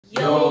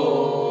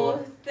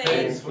Yo,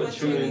 thanks for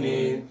tuning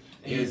in.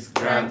 It's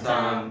prime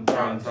time,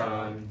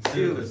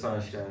 till the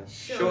sunshine.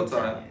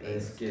 Showtime.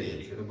 Let's get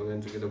it. We're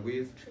together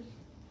with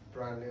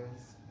Brand new.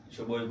 It's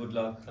your boy, good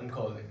luck. I'm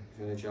calling.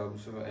 Finish up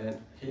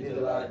and Hit the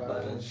like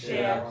button,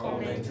 share,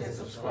 comment, and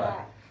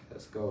subscribe.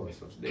 Let's go.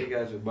 So today,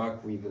 guys, we're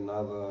back with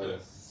another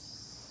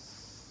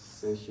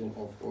session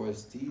of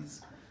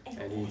OSTs,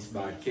 and it's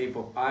by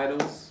K-pop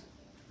idols.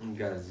 We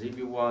got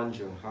ZB1,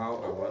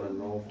 Jongho, I Wanna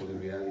Know for the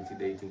reality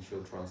dating show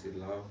Transit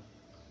Love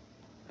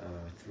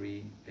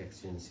 3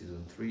 Exchange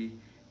Season 3.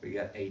 We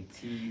got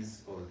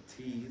ATs or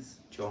T's,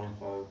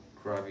 Jongho,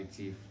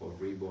 Gravity for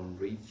Reborn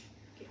Reach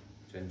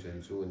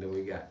 2022. And then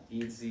we got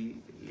Easy,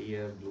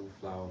 Leah, Blue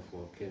Flower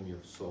for Cameo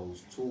of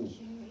Souls 2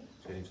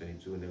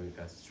 2022. And then we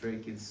got Stray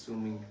Kids,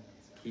 Seungmin,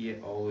 Here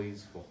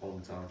Always for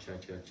Hometown Cha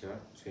Cha Cha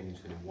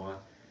 2021.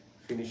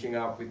 Finishing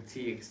up with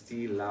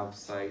TXT Love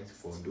Site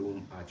for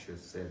Doom at Your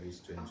Service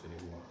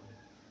 2021.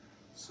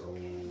 So,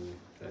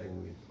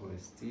 starting with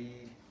OST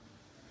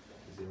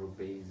 0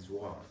 Base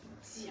 1.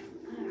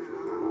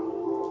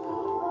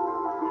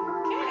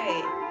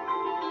 Okay.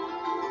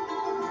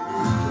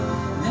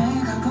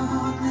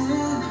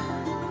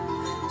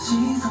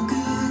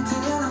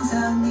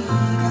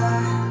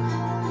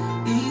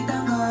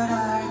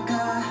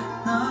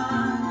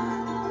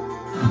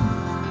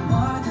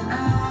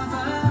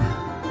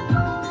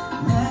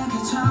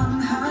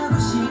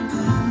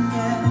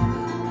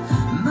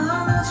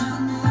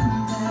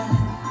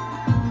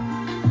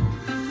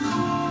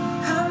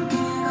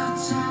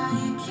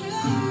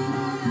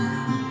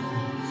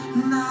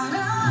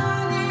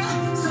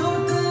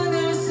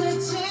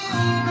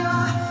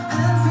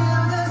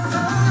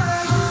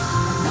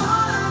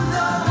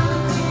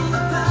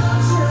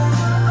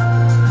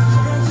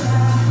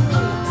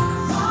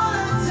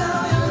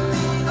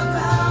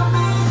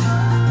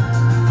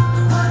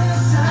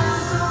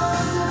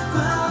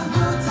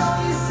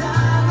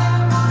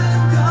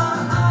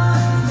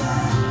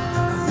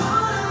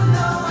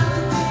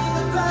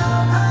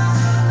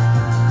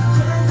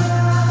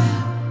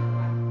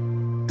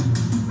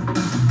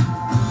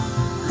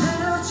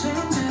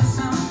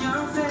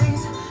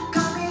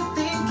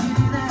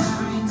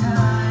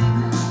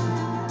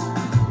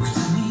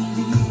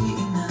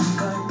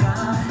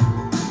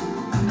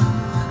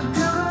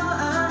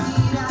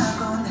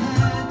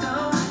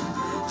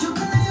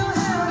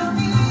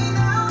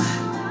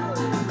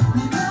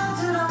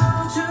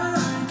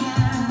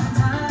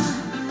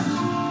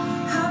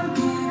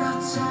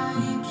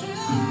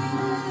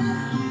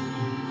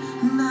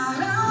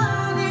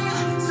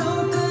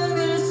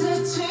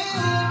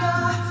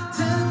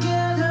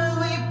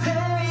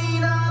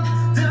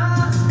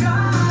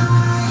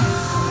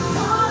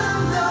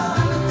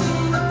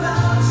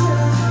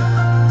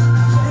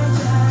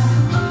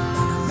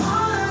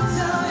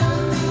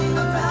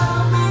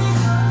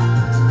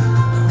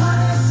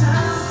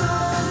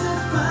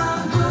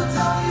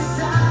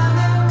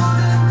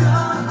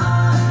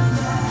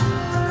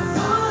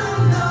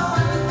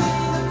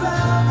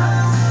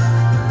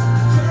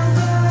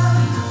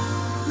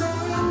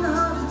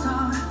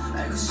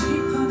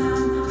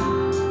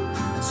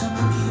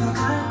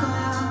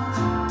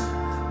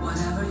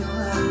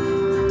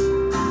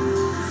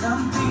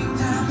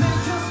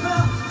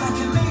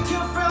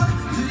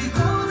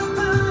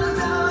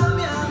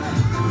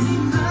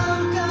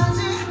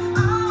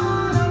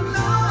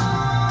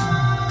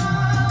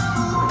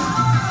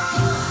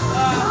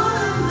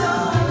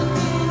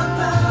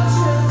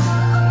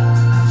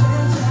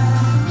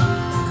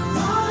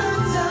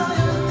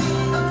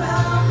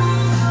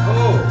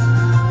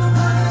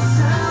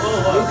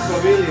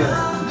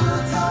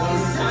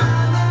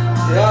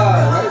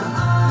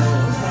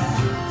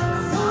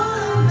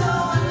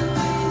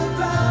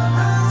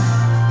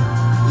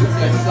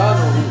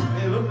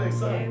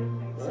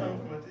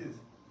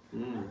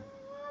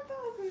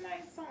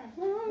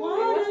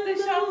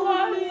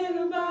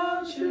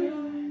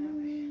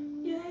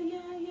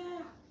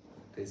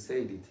 They said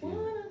it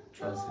here.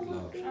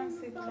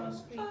 Transit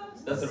Love.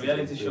 That's a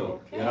reality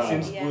show. Yeah.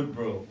 It seems good,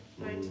 bro.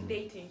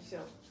 Dating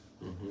show.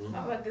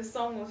 But the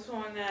song was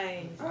so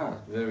nice. Ah,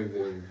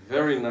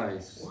 very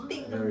nice.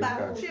 Think Very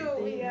about catchy.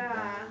 you,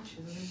 yeah.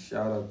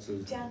 Shout out to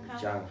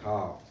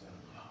ZhangHao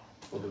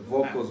for the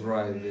vocals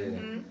right there.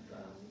 It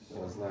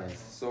was nice.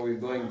 So we're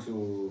going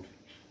to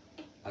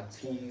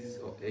ATs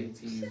or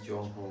ATs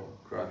Jongho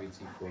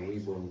Gravity for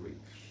Reborn Reach.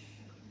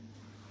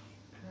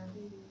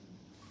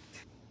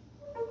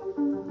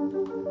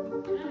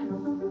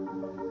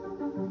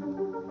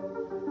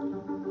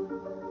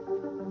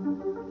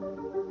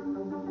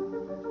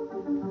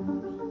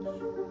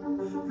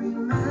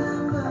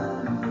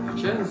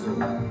 That's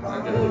 2020.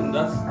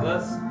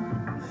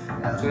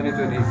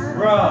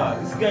 bruh,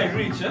 this guy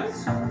rich, huh?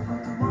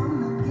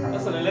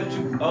 That's an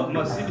electric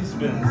Mercedes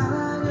Benz.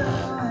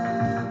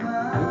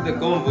 Look the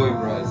convoy,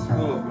 bro. It's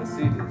full of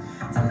Mercedes.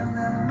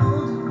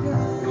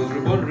 It was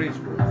Reborn Rich,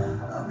 bro.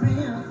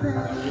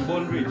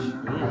 Reborn Rich.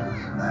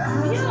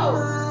 Yo!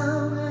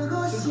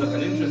 Seems like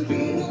an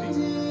interesting movie.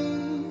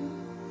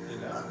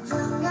 Yeah.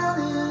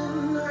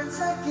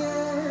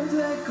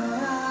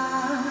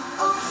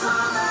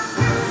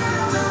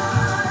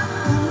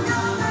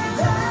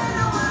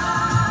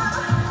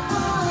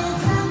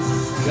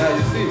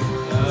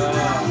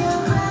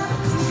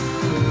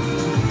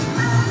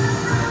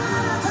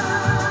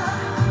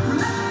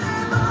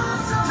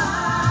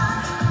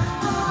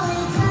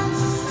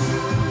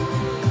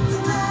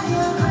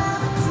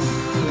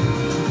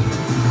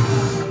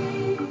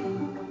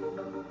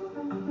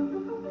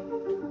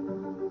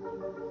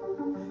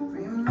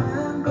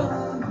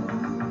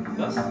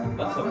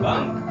 That's a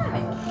bang.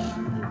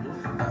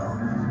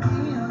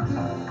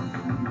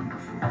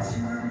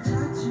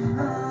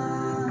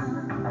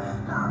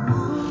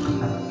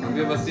 Have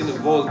you ever seen a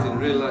vault in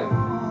real life?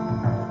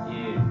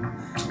 Yeah.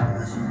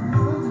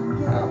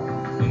 How?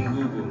 In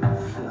Google.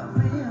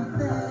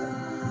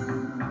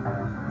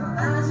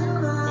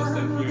 Fast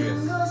and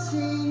Furious.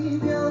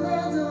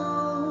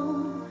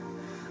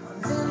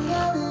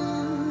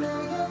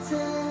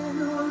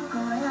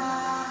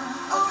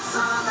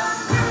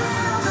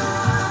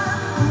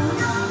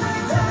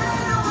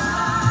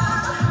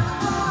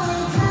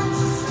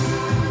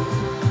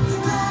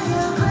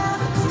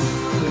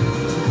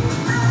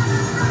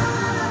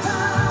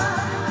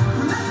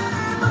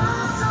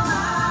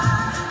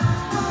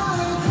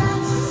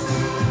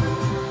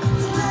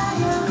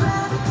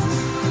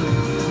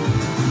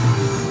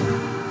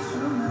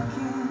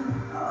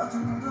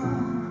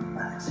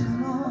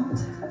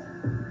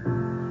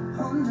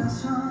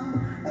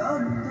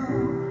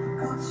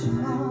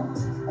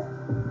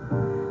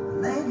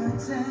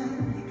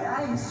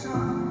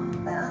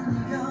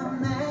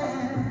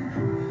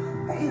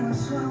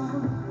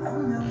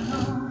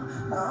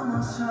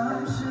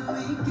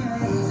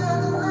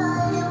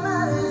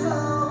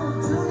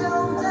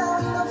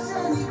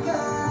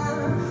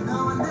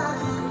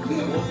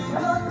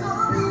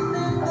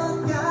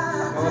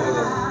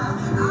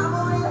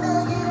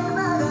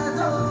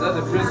 Is that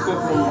the Frisco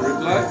from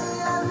Reply?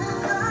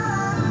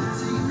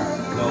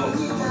 No.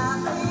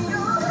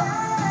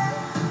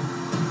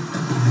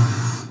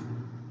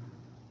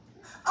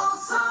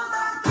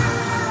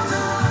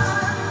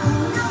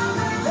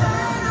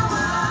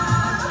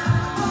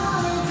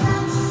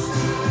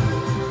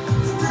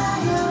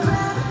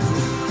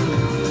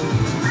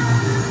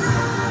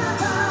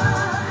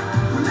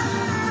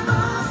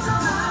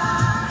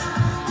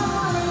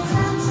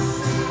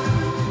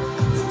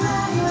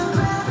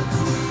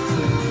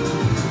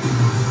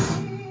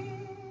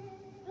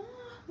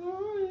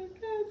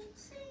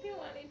 They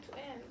want it to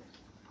end.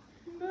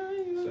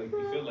 It's like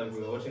you feel like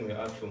we're watching the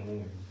actual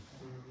movie.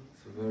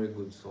 It's a very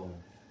good song.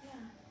 Yeah.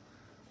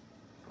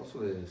 Also,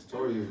 the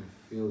story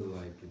feels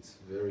like it's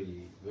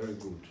very, very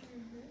good.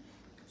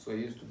 So it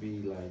used to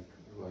be like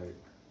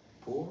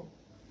poor.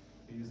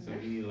 He used to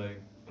be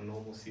like a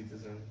normal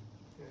citizen,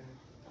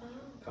 Oh.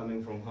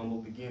 coming from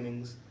humble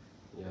beginnings.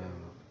 Yeah.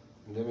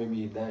 And then maybe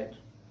he died.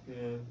 Yeah.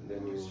 And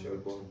then he was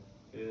reborn.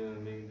 Yeah,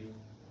 maybe.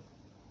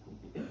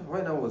 Yeah,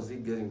 why now was he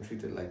getting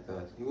treated like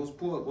that? He was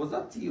poor. Was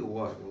that tea or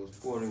what? It was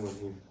pouring on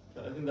him.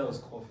 I think that was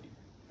coffee.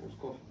 It was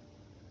coffee.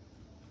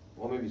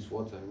 Or maybe it's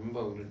water.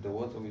 Remember the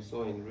water we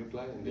saw in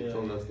Reply, and they Yeah,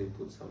 told yeah. us they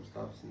put some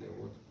stuffs in their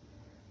water.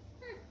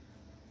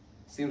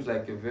 Seems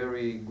like a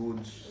very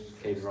good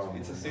K-drama.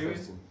 It's a series?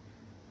 Interesting.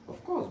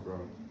 Of course, bro.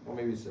 Or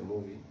maybe it's a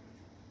movie.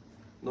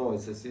 No,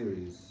 it's a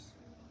series.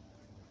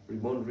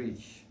 Reborn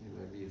Rich. It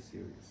might be a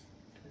series.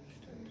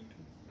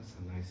 That's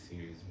a nice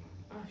series, man.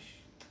 Gosh.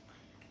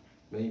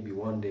 Maybe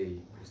one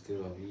day, we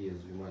still have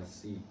years, we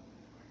must see.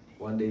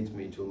 One day it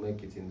will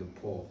make it in the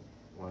poll.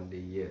 One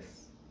day,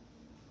 yes.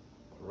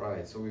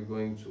 Alright, so we're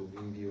going to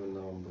video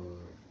number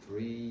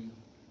 3.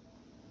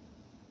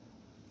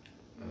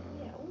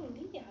 Yeah, oh,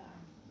 Leah.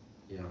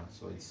 Yeah,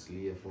 so it's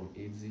Leah from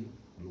ITZY,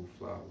 Blue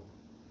Flower.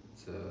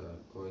 It's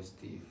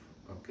OST,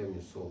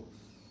 Alchemy Souls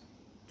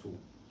 2.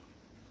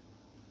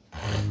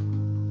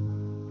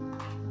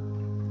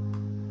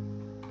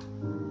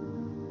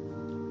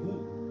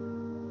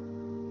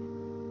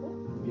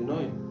 You know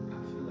him? I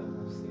feel like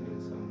I've seen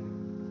it somewhere.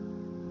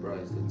 Bro,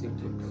 it's the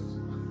TikToks.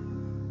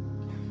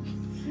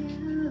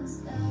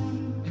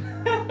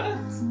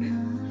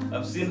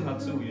 I've seen her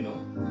too, you know.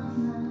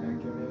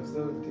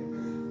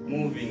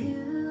 Moving.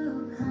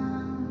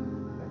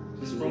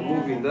 She's from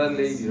Moving, that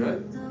lady,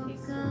 right?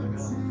 He's so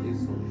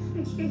This one.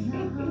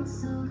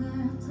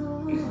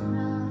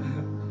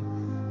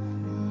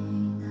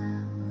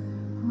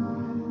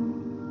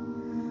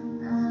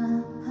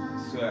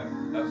 Swear,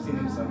 I've seen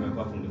him somewhere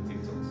apart from the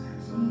TikToks.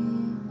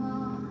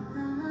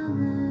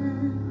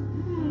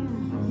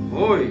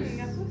 Voice.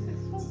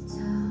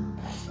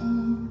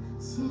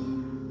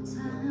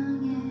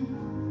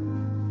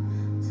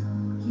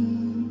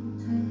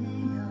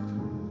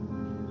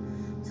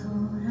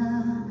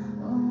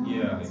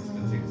 Yeah, it's the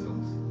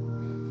TikToks.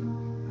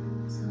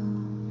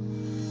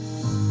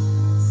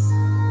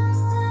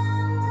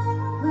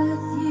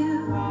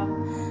 Wow.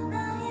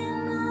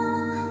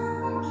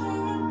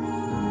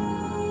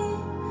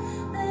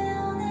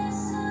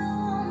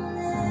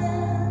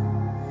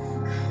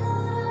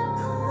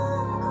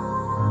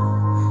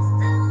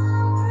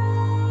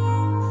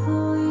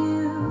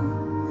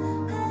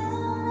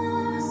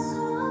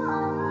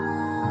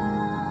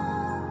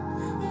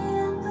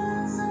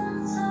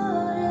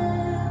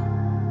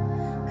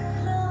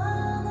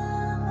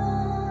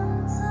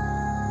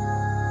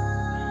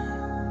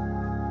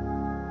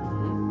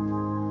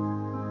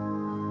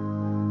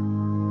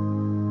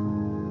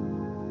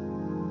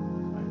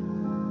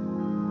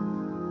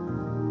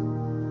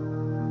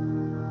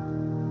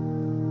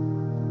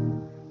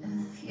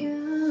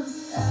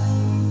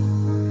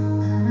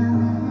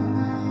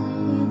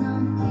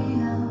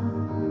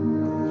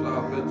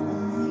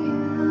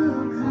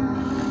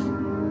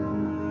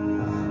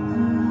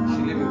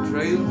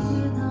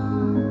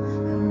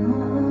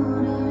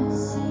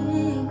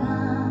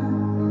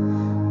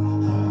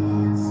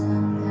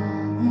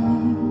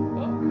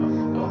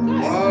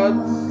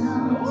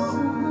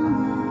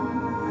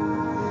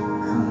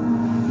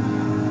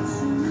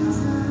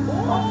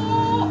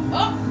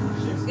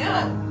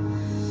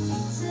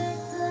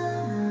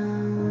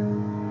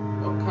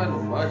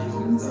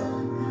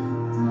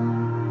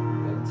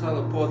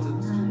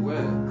 wanted to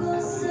wear.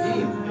 That's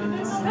him.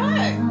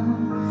 Okay.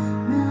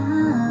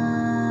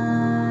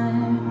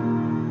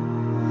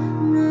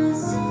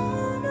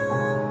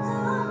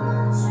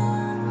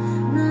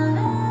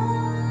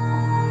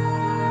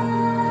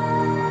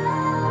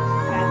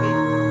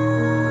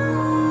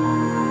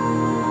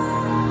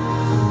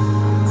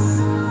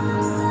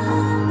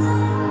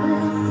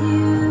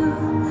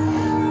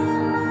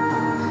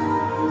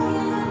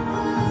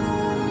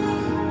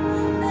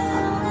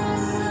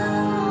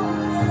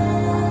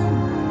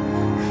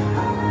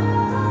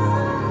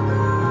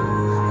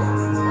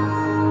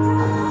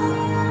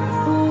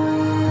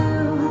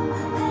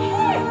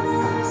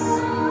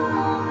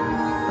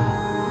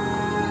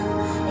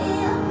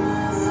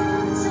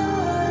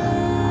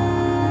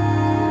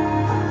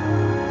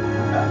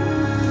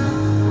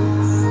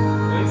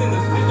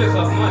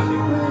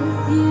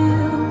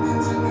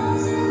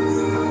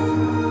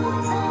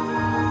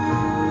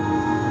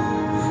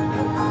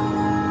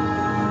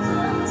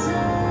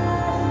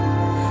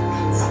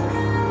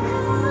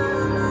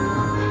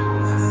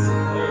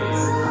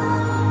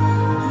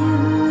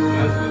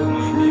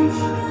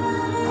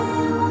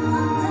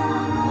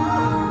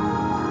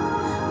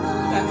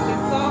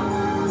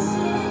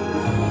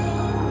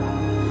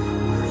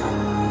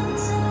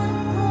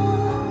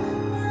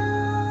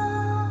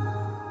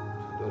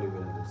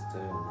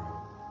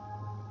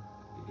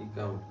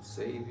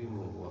 Save him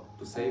or what?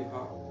 To save her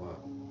or what?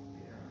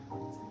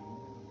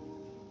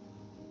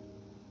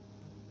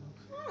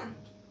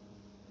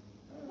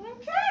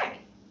 Okay.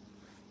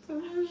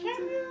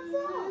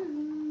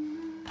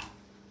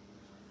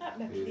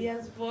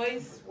 Leah's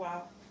voice,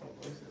 wow.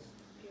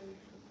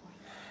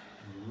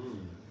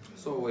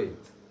 So wait,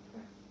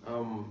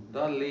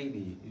 that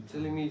lady, you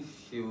telling me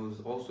she was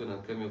also in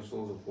Academy of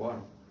Souls of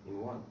one? In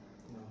one?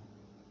 No.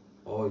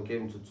 Oh, it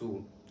came to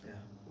two. Yeah.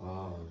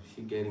 Wow,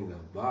 she getting the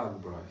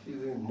bag, bro.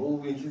 She's in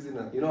moving. She's in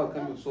a, you know,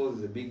 Academy of Souls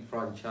is a big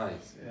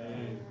franchise.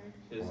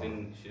 Yeah.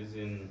 She's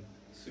in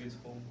Sweet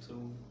Home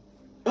too.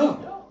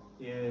 Oh,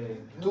 Yeah.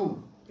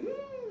 two.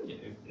 Yeah.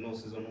 No,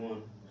 season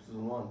 1.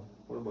 Season 1.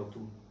 What about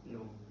 2? No.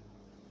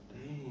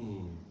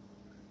 Dang.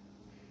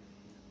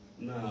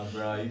 Nah,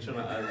 bro, you trying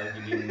to act like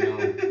you didn't know.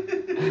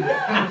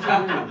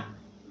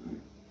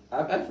 I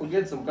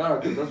forget some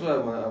characters. That's why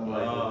I'm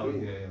like. Oh,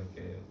 okay.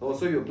 okay. Oh,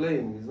 so you're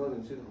playing? It's not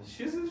in Sweet Home.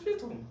 She's in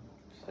Sweet Home.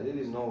 I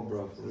didn't know,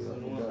 bro. For real. I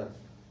Season forgot.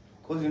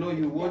 Cause you know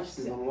you watched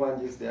season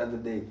 1 just the other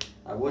day.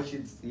 I watched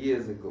it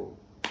years ago.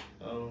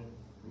 No.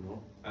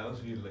 I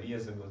watched it like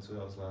years ago too.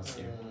 That was last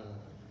year.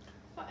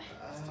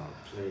 Stop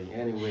playing.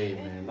 Anyway,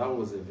 man, that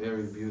was a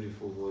very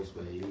beautiful voice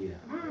by Leah.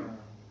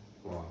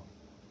 Wow.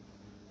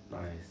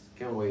 Nice.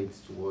 Can't wait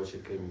to watch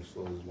Academy of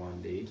Souls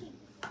one day.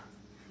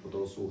 For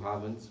those who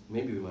haven't,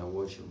 maybe we might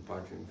watch it on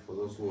Patreon. For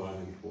those who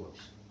haven't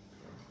watched.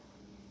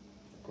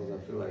 Because I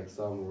feel like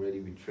some already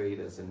betrayed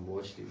us and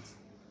watched it.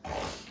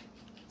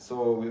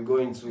 So we're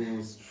going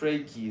to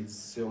Stray Kids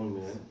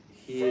Seungmin.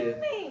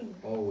 Here,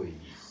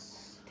 always.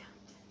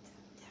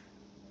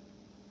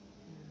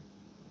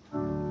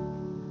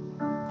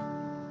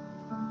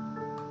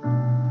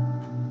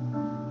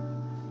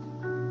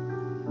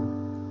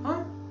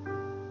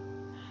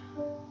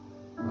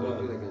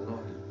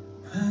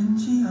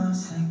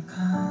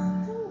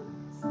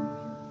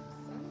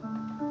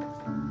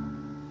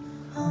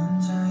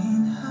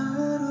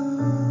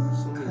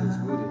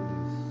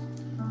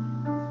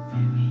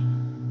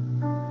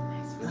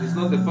 It's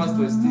not the first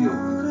OST of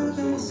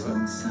song,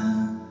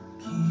 right?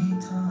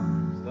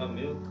 Is that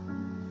Milk?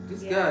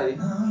 This guy,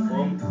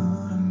 From?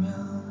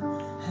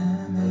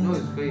 I know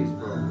his face,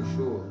 bro, for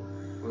sure.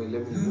 Wait,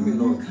 let me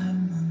look.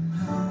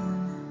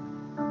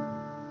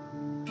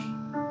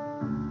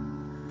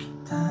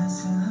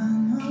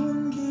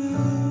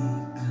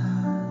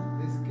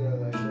 This girl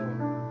I know.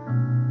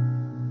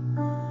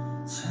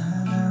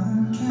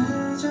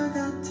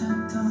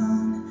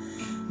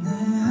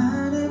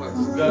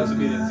 It's got to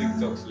be the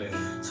TikTok slave.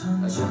 I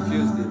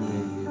confused him,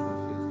 maybe.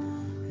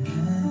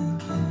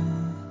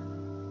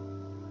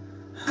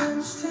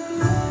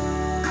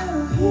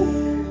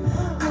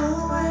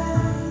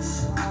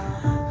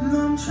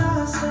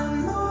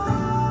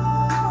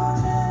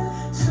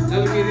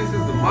 Telling me this is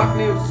the mock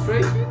name of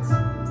Stray Kids?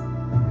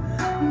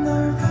 No,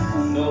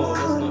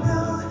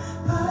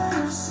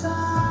 that's not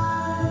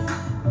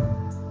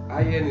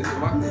IN is the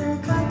mock name.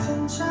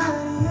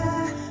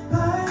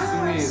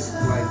 Seungmin is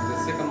like the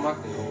second mock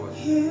name or what?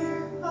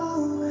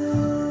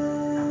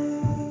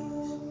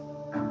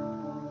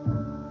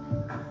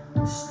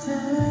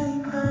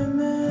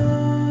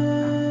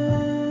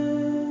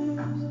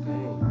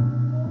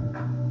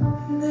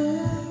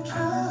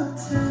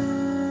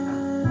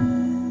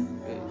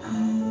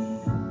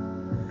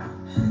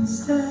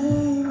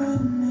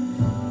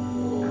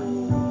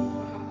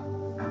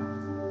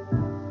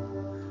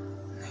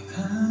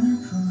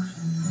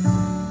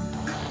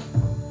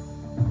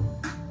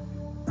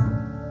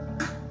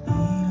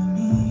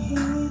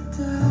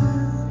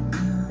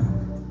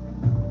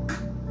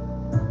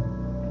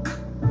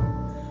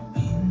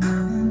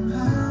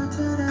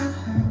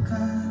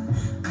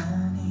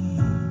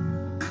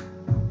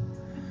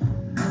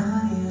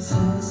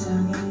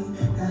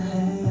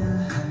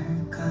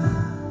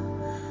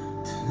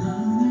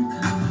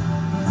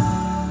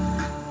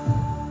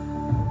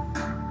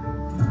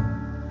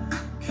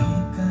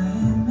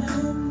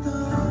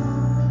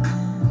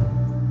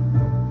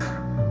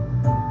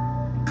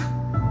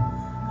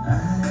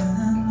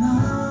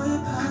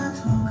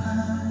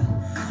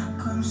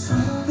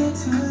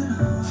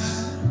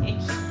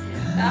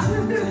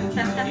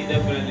 He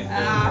definitely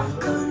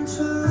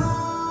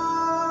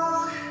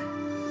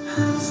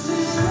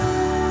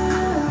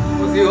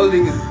Was he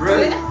holding his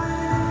breath?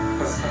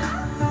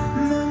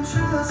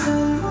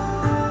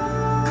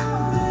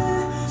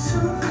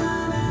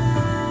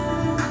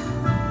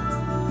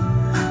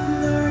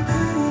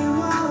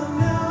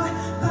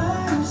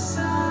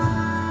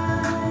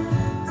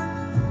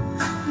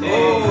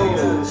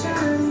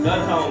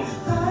 ZhangHao.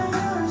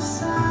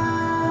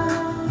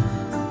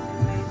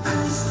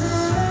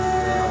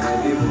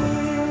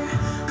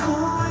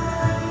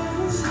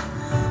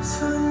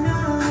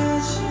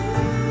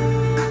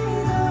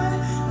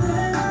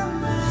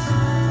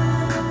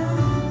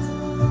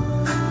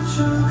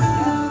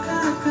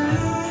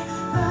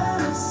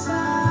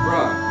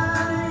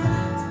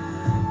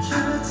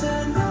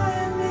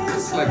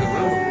 It's like a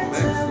member from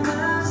Mexico.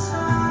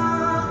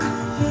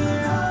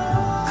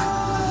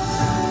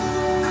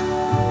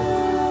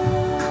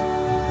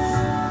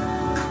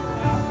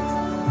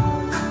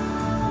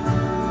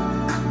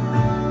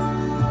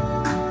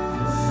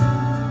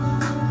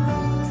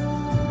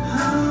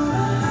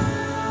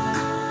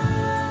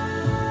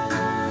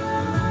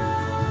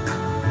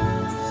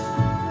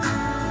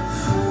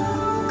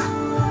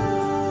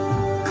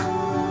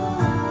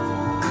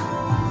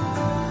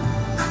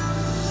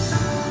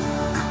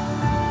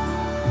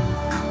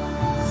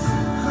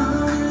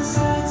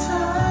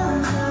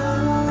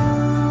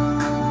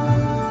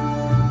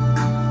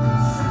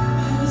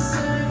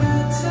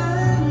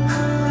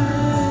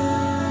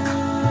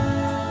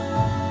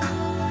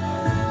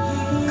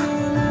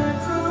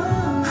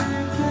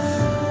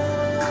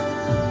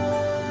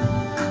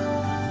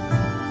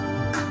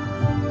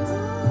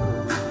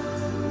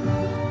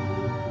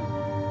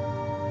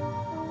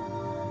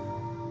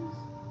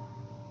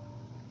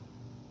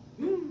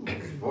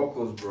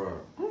 Vocals,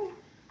 bro.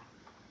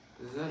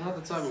 Is there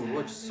another time you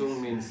watched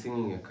Seungmin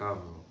singing a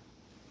cover?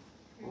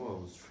 Oh,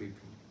 I was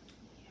tripping.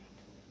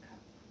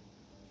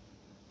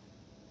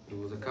 It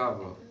was a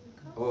cover.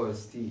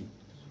 OST.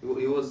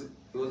 It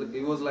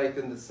was like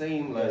in the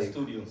same like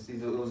studio.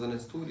 It was in a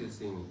studio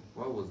singing.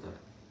 What was that?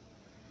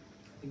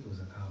 I think it was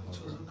a cover.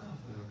 It was a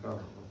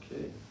cover.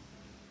 Okay.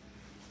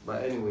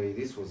 But anyway,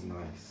 this was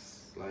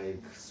nice.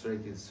 Like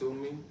straight in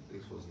Seungmin,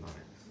 this was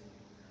nice.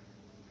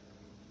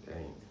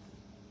 Dang.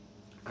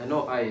 I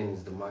know Ian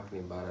is the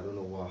Maknae, but I don't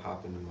know what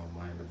happened in my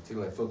mind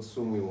until I thought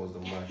Seungmin was the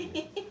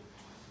Maknae.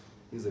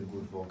 He's a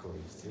good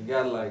vocalist. He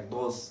got like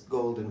those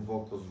golden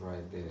vocals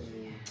right there.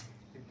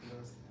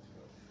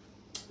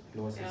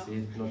 He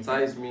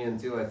hypnotized me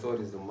until I thought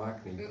he's the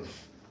Maknae.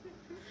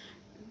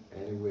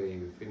 Anyway,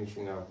 we're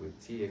finishing up with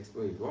TXT.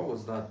 Wait, what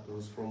was that? It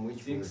was from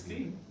which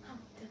TXT?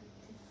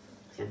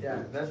 movie?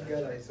 Yeah, that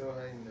girl, I saw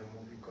her in a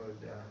movie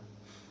called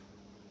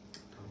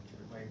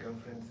My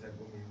Girlfriend's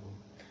Agomiho.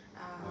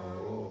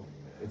 Oh,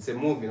 it's a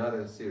movie, not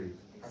a series.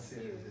 A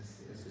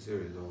series. It's a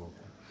series. Oh,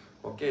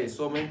 okay.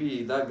 So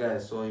maybe that guy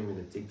saw him in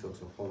the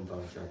TikToks of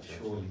Hometown Chat.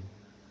 Surely.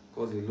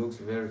 Because he looks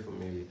very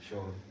familiar.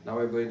 Surely. Now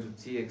we're going to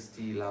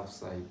TXT Love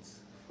Sites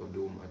for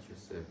Doom at your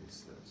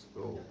service. Let's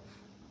go.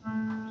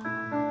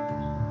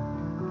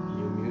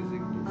 New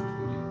music, new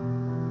studio.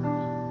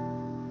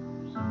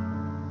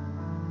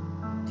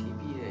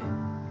 TBA.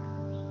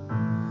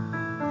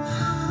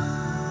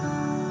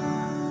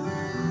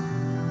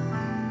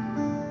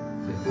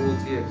 The whole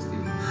TXT.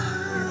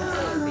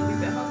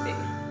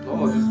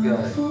 Oh, this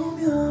guy.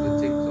 The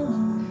TikToks.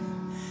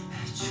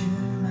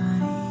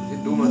 Is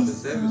it Doom at the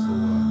service or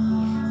what?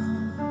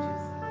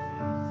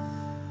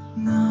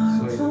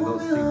 So it's in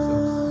those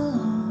TikToks.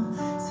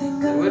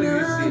 And where do you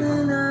see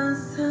him?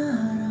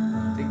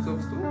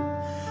 TikToks too?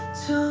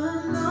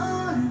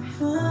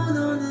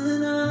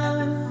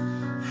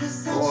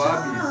 Oh,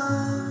 Abby's.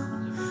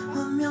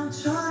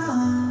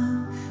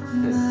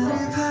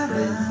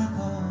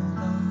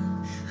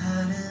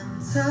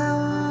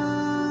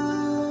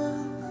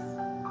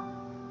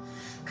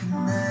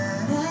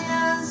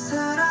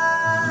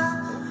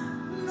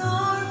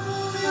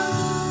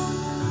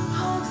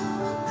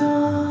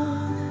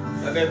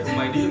 That guy from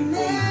my team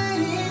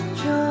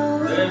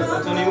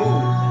from Tony Wu.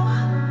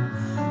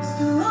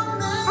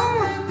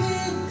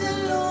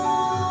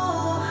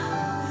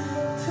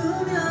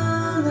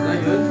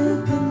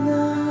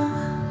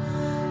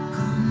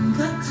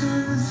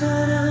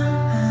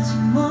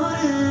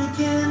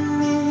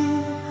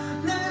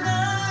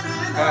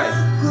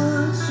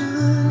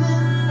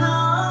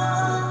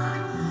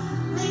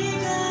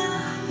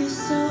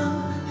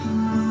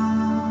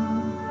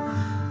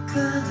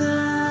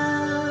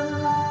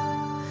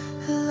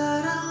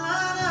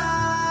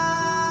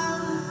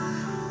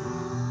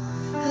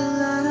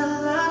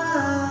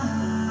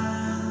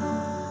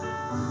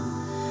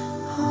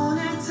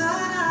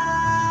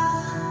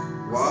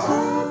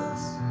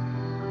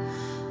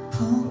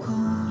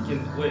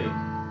 Wait.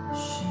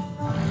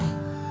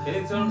 Can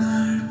you turn?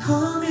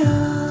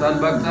 Turn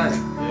back time.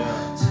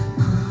 Yeah.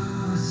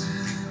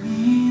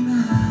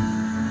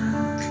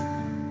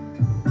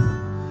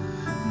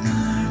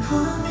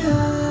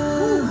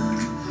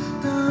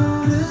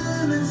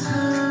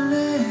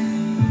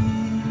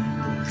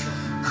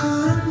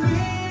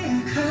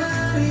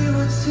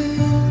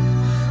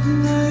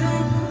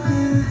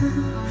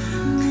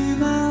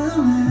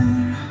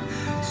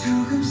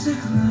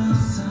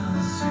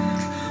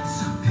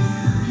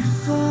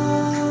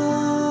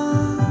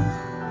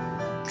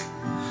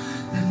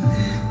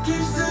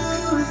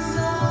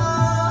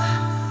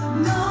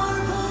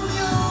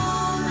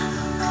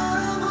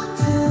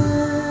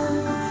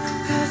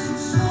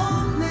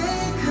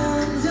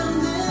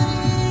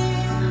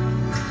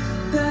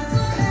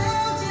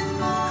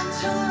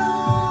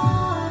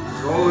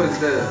 Always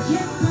there.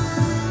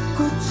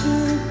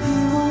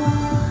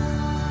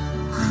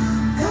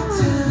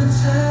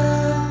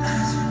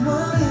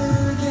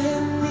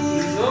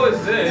 He's always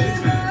there,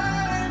 literally.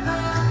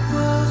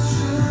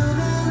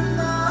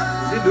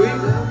 Is he doing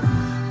that?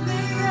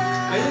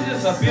 Can you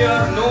just appear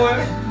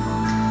nowhere?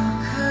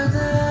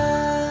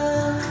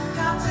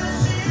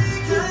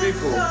 Two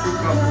people, two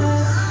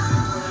couples.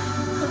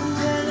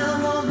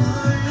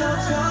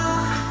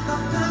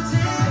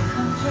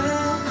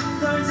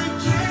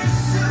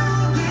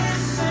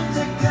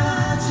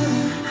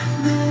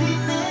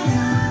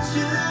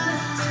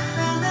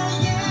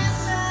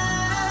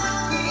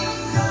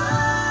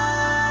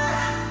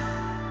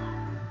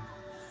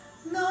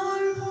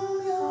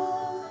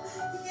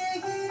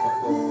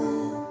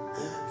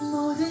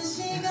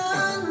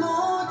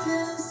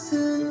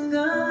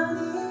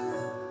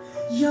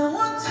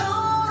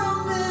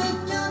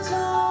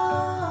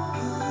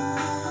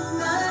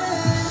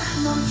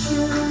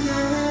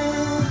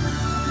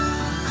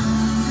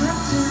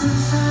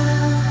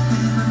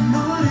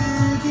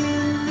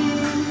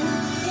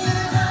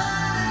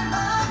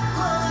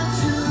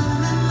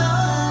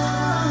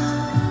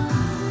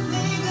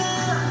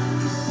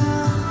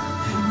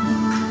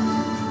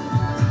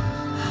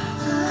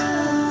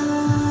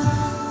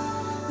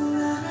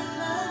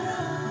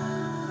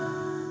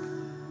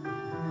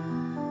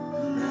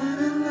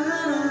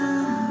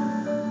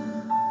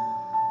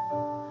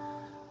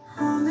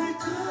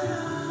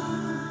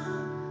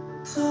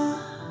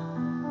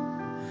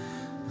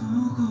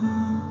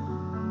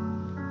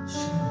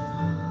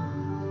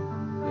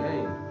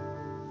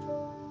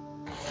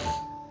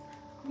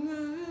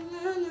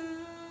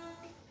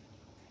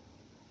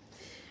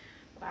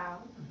 Wow.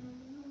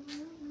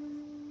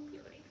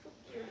 Beautiful,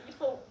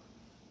 beautiful.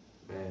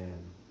 Man,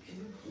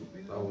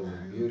 that was a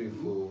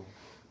beautiful,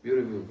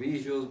 beautiful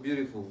visuals,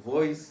 beautiful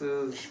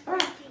voices.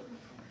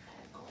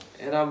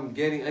 And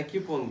I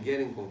keep on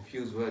getting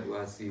confused. Where do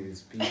I see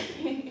these people?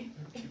 You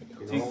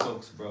know?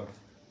 TikToks, bro.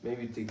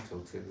 Maybe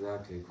TikToks,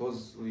 exactly.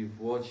 Because we've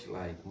watched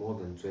like more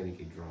than 20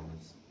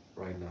 K-dramas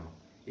right now.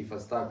 If I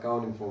start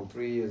counting from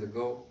 3 years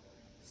ago,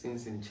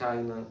 since in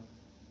China,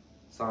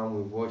 some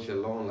we've watched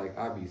alone, like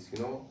Abyss,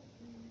 you know?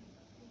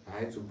 I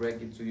hate to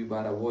break it to you,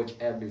 but I watch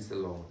Abyss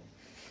alone.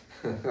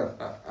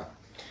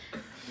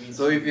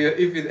 So if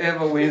it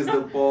ever wins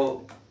the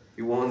poll,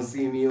 you won't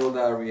see me on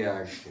that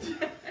reaction.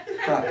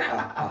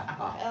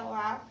 Oh,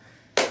 wow.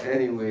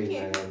 Anyway,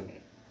 man,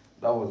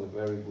 that was a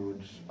very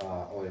good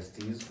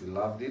OSTs. We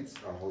loved it.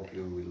 I hope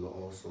you will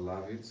also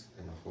love it,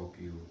 and I hope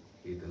you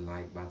hit the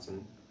like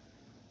button.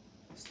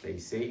 Stay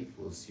safe.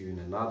 We'll see you in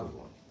another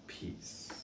one. Peace.